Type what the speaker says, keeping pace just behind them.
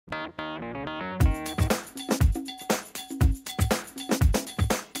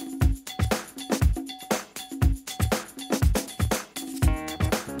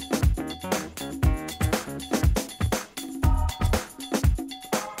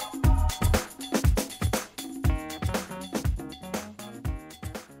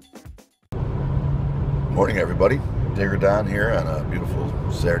Morning, everybody. DeepDiggerDuo here on a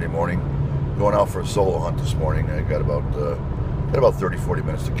beautiful Saturday morning. Going out for a solo hunt this morning. I got about 30-40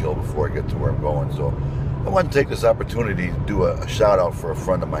 minutes to kill before I get to where I'm going. So I want to take this opportunity to do a shout out for a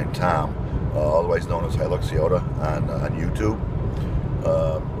friend of mine, Tom, otherwise known as Hiluxyota on YouTube.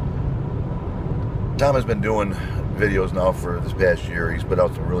 Tom has been doing videos now for this past year. He's put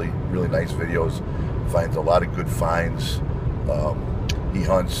out some really nice videos. Finds a lot of good finds.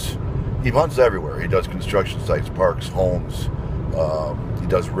 He hunts everywhere. He does construction sites, parks, homes. He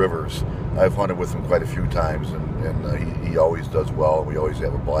does rivers. I've hunted with him quite a few times, and he always does well. We always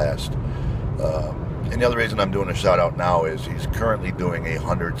have a blast. And the other reason I'm doing a shout out now is he's currently doing a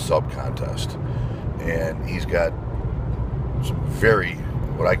 100 sub contest, and he's got some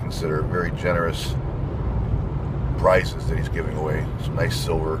what I consider very generous prizes that he's giving away. Some nice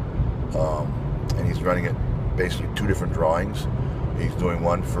silver, and he's running it basically 2 different drawings. He's doing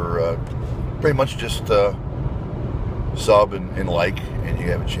one for pretty much just sub and like, and you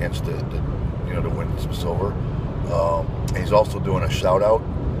have a chance to win some silver. And he's also doing a shout out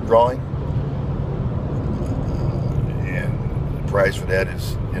drawing, and the prize for that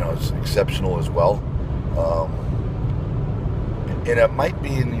is it's exceptional as well. And it might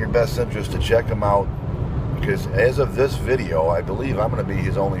be in your best interest to check him out, because as of this video, I believe I'm going to be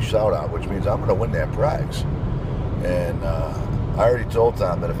his only shout out, which means I'm going to win that prize. And I already told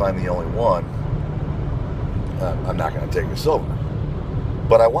Tom that if I'm the only one, I'm not going to take his silver.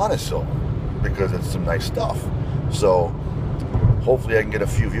 But I want his silver because it's some nice stuff. So hopefully I can get a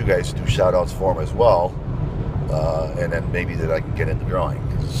few of you guys to do shout outs for him as well. And then maybe that I can get in the drawing,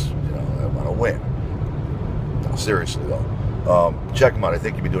 because I want to win. No, seriously though. Check him out. I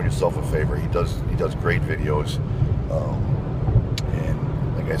think you'll be doing yourself a favor. He does great videos.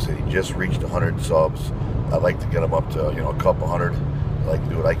 And like I said, he just reached 100 subs. I'd like to get him up to a couple hundred. I like to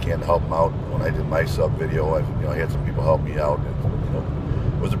do what I can to help him out. When I did my sub video, I had some people help me out,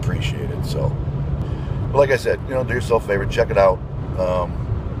 and it was appreciated. So, but like I said, do yourself a favor, check it out.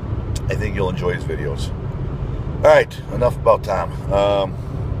 I think you'll enjoy his videos. All right, enough about Tom.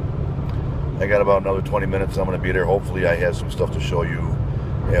 I got about another 20 minutes. I'm going to be there. Hopefully, I have some stuff to show you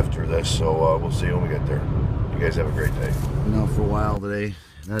after this. So we'll see when we get there. You guys have a great day. For a while today,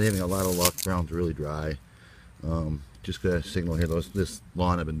 not having a lot of luck. Ground's really dry. Just got a signal here. This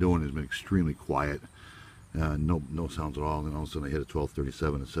lawn I've been doing has been extremely quiet. No sounds at all. And then all of a sudden I hit a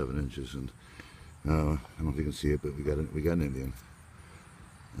 1237 at 7 inches, and I don't know if you can see it, but we got an Indian.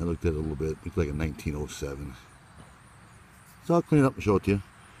 I looked at it a little bit. It looked like a 1907. So I'll clean it up and show it to you.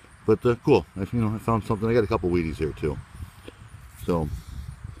 But cool. I found something. I got a couple Wheaties here too. So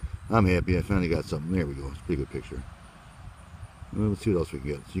I'm happy. I finally got something. There we go. It's a pretty good picture. Well, let's see what else we can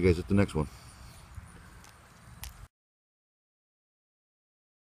get. See you guys at the next one.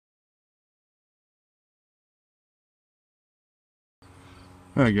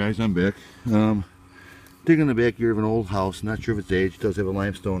 Alright guys, I'm back. Digging in the backyard of an old house. Not sure if it's aged. It does have a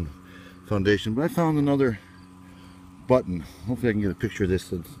limestone foundation. But I found another button. Hopefully I can get a picture of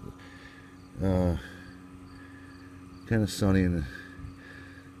this. It's kind of sunny, and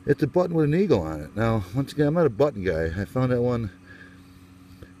it's a button with an eagle on it. Now, once again, I'm not a button guy. I found that one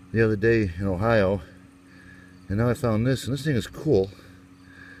the other day in Ohio, and now I found this, and this thing is cool.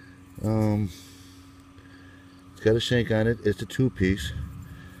 It's got a shank on it. It's a 2-piece.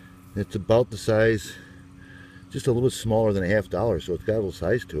 It's about the size, just a little bit smaller than $1/2, so it's got a little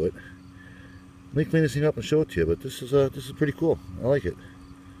size to it. Let me clean this thing up and show it to you, but this is pretty cool. I like it.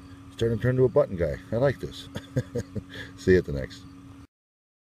 Starting to turn into a button guy. I like this. See you at the next.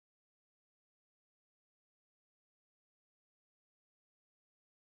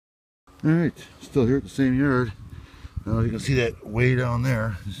 Alright, still here at the same yard. Now you can see that way down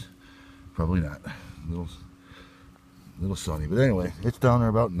there. Probably not. A little sunny, but anyway, it's down there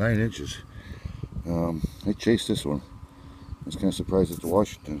about 9 inches. I chased this one. I was kind of surprised it's a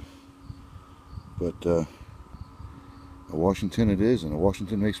Washington, but a Washington it is, and a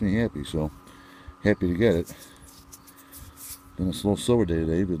Washington makes me happy, so happy to get it. Been a slow silver day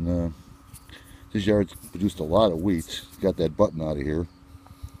today, but this yard's produced a lot of wheat. Got that button out of here,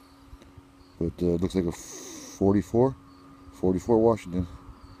 but it looks like a 44 Washington.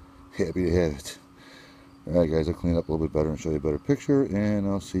 Happy to have it. Alright guys, I'll clean it up a little bit better and show you a better picture, and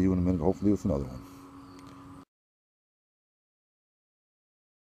I'll see you in a minute, hopefully with another one.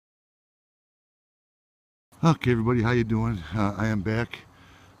 Okay everybody, how you doing? I am back.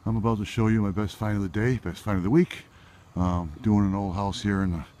 I'm about to show you my best find of the day, best find of the week. Doing an old house here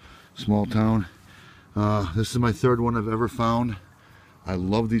in a small town. This is my 3rd one I've ever found. I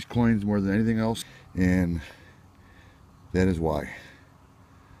love these coins more than anything else, and that is why.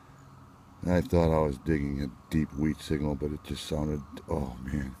 I thought I was digging a deep wheat signal, but it just sounded, oh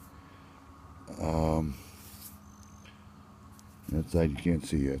man. That side you can't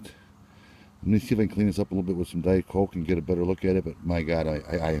see yet. Let me see if I can clean this up a little bit with some Diet Coke and get a better look at it. But my God,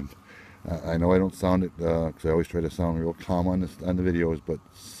 I know I don't sound it because I always try to sound real calm on the videos, but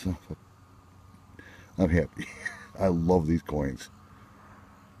I'm happy. I love these coins.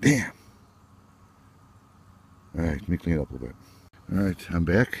 Damn. All right, let me clean it up a little bit. All right, I'm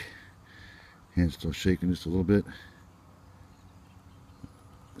back. Hand's still shaking just a little bit.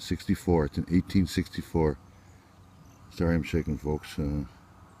 64. It's an 1864. Sorry I'm shaking, folks.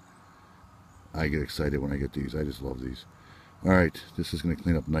 I get excited when I get these. I just love these. Alright, this is going to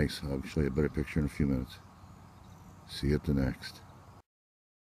clean up nice. I'll show you a better picture in a few minutes. See you at the next.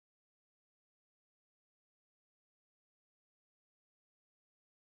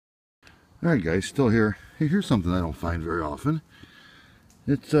 Alright guys, still here. Hey, here's something I don't find very often.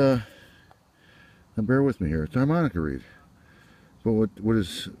 It's, now bear with me here. It's a harmonica reed. But what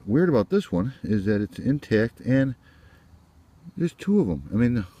is weird about this one is that it's intact and there's two of them. I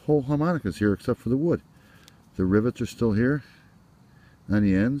mean, the whole harmonica's here except for the wood. The rivets are still here on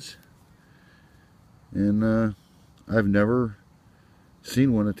the ends. And I've never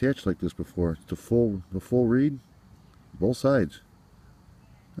seen one attached like this before. It's the full reed, both sides.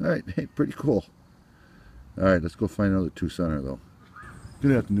 Alright, hey, pretty cool. Alright, let's go find another two center though.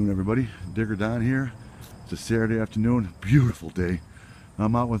 Good afternoon, everybody. Digger Don here. It's a Saturday afternoon, beautiful day.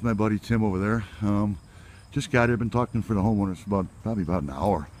 I'm out with my buddy Tim over there. Just got here, been talking for the homeowners for probably about an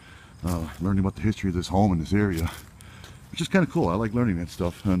hour, learning about the history of this home in this area, which is kind of cool. I like learning that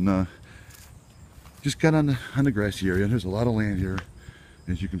stuff. And just got on the grassy area. There's a lot of land here,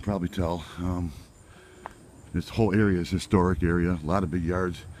 as you can probably tell. This whole area is a historic area, a lot of big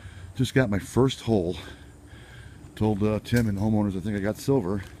yards. Just got my first hole. Told Tim and homeowners I think I got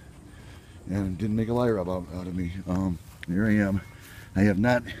silver, and didn't make a liar out of me. Here I am. I have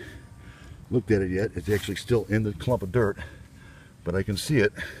not looked at it yet. It's actually still in the clump of dirt, but I can see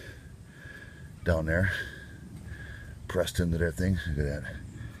it down there, pressed into that thing. Look at that.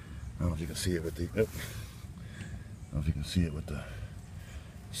 I don't know if you can see it with the. I don't know if you can see it with the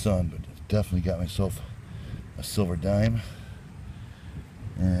sun, but definitely got myself a silver dime,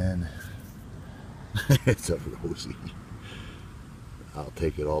 and it's a Rosie. I'll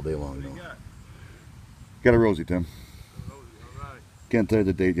take it all day long though. Got a Rosie, Tim. Can't tell you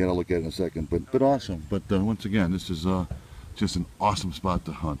the date yet. I'll look at it in a second. But awesome. But once again, this is just an awesome spot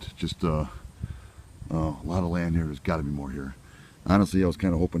to hunt. Just a lot of land here. There's got to be more here. Honestly, I was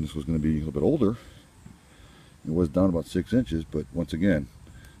kind of hoping this was going to be a little bit older. It was down about 6 inches, but once again,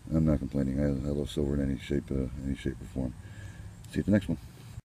 I'm not complaining. I love silver in any shape or form. See you at the next one.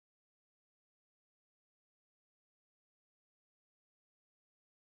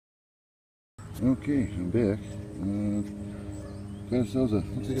 Okay, I'm back. Got ourselves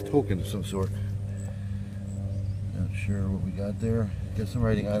looks like a token of some sort. Not sure what we got there. Got some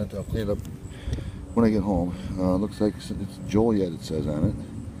writing on it. I'll clean it up when I get home. Looks like it's Joliet, it says on it.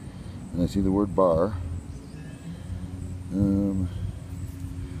 And I see the word bar. I don't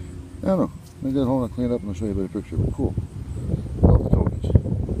know. When I get home, I'll clean it up and I'll show you a better picture. But cool. Love the tokens.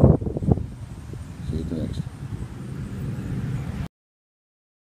 See you at the next.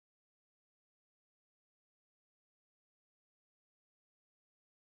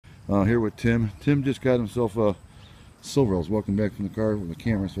 Here with Tim. Tim just got himself a silver. I was walking back from the car with the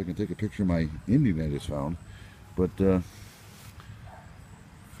camera so I can take a picture of my Indian I just found. But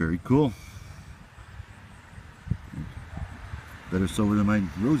very cool. Better silver than my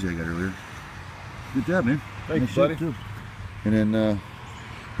Rosie I got earlier. Good job, man. Thanks, nice buddy. Too. And then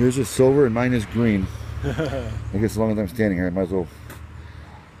here's a silver and mine is green. I guess as long as I'm standing here, I might as well.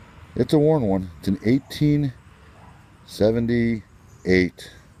 It's a worn one. It's an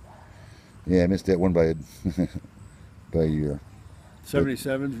 1878. Yeah, I missed that one by a year.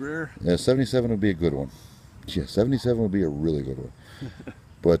 77's rare? Yeah, 77 would be a good one. Yeah, 77 would be a really good one.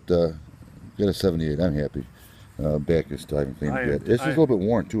 But got a 78. I'm happy. Back is still haven't cleaned it yet. It's just a little bit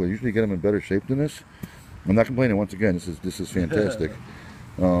worn too. I usually get them in better shape than this. I'm not complaining. Once again, this is fantastic.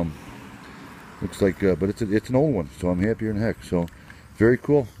 Looks like, but it's an old one, so I'm happier than heck. So very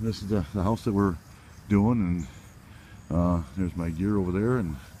cool. This is the house that we're doing, and there's my gear over there,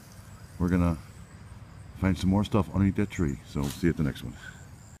 and we're gonna find some more stuff underneath that tree. So see you at the next one.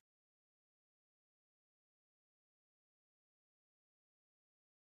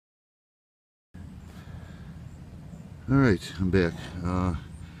 Alright, I'm back.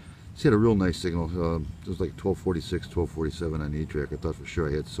 She had a real nice signal. It was like 1246, 1247 on E-trac. I thought for sure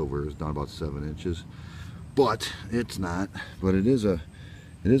I had silver. It was down about 7 inches. But it's not. But it is a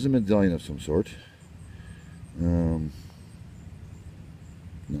It is a medallion of some sort. Not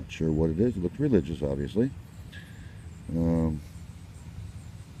sure what it is. It looks religious, obviously. I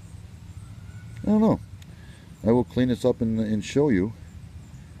don't know. I will clean this up and show you.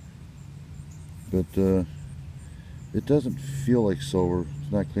 But it doesn't feel like silver.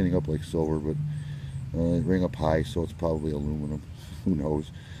 It's not cleaning up like silver, but it rang up high, so it's probably aluminum. Who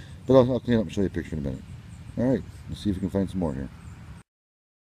knows? But I'll clean it up and show you a picture in a minute. Alright, let's see if we can find some more here.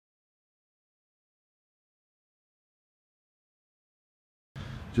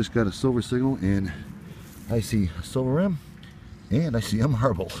 Just got a silver signal, and I see a silver rim, and I see a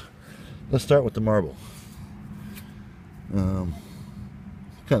marble. Let's start with the marble. Kind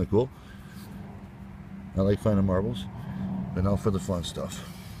of cool. I like finding marbles, but now for the fun stuff.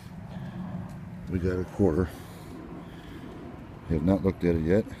 We got a quarter. Have not looked at it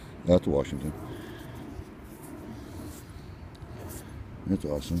yet. That's Washington. That's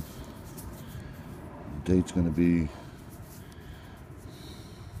awesome. The date's going to be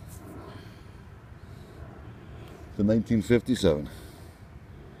the 1957.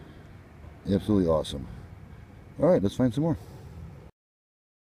 Absolutely awesome. Alright, let's find some more.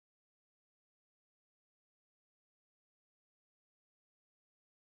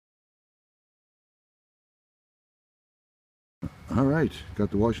 Alright,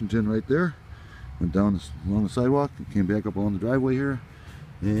 got the Washington right there. Went down along the sidewalk, came back up along the driveway here,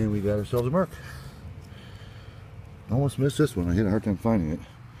 and we got ourselves a Merc. Almost missed this one. I had a hard time finding it.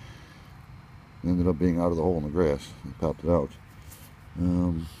 Ended up being out of the hole in the grass. I popped it out.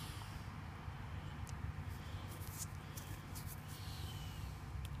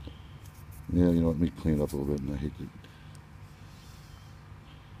 Yeah, you know, let me clean it up a little bit, and I hate to.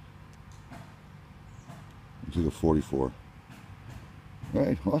 It's like a 44.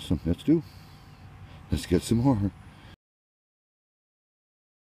 Alright, awesome. Let's get some more.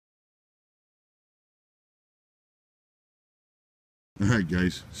 Alright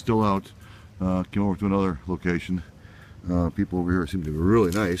guys, still out. Came over to another location. People over here seem to be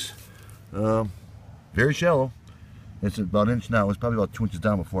really nice. Very shallow. It's about an inch now. It's probably about 2 inches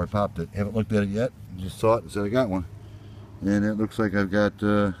down before I popped it. Haven't looked at it yet. Just saw it and said I got one. And it looks like I've got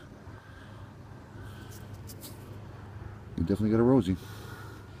you definitely got a Rosie.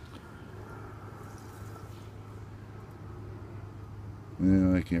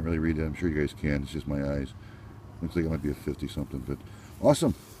 Yeah, I can't really read that. I'm sure you guys can. It's just my eyes. Looks like it might be a 50 something, but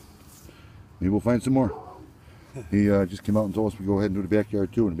awesome. Maybe we'll find some more. He just came out and told us we go ahead and do the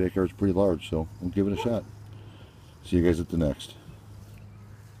backyard too, and the backyard's pretty large, so we'll give it a shot. See you guys at the next.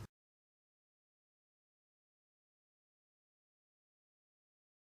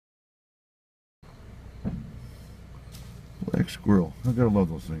 Black squirrel. I gotta love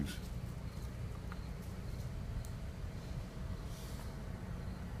those things.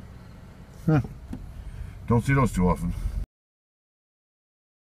 Huh. Don't see those too often.